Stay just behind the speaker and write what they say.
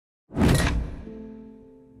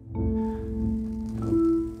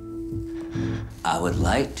I would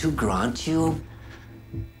like to grant you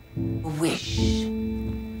a wish.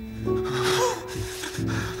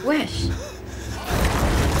 Wish?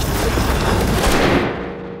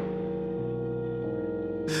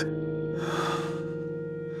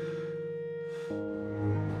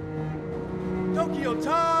 Tokyo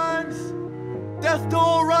Times! Death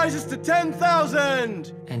toll rises to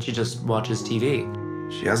 10,000! And she just watches TV.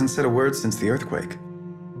 She hasn't said a word since the earthquake.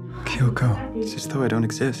 Kyoko, it's as though I don't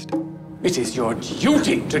exist. It is your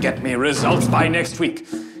duty to get me results by next week.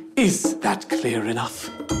 Is that clear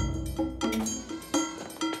enough?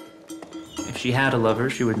 If she had a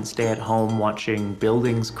lover, she wouldn't stay at home watching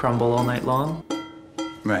buildings crumble all night long.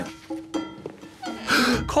 Right.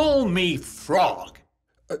 Call me Frog.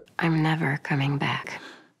 I'm never coming back.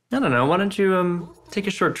 I don't know, why don't you, take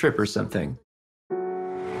a short trip or something?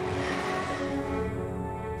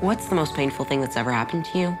 What's the most painful thing that's ever happened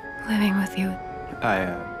to you? Living with you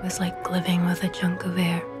I was like living with a chunk of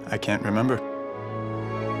air. can't remember.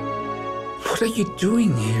 What are you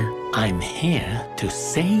doing here? I'm here to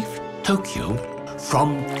save Tokyo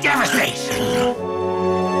from devastation.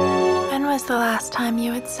 When was the last time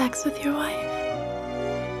you had sex with your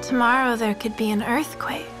wife? Tomorrow there could be an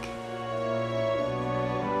earthquake.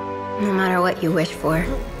 No matter what you wish for,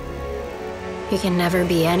 you can never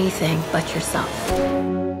be anything but yourself.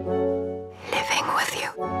 Living with you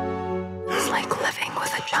is like living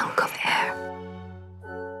with a chunk of air.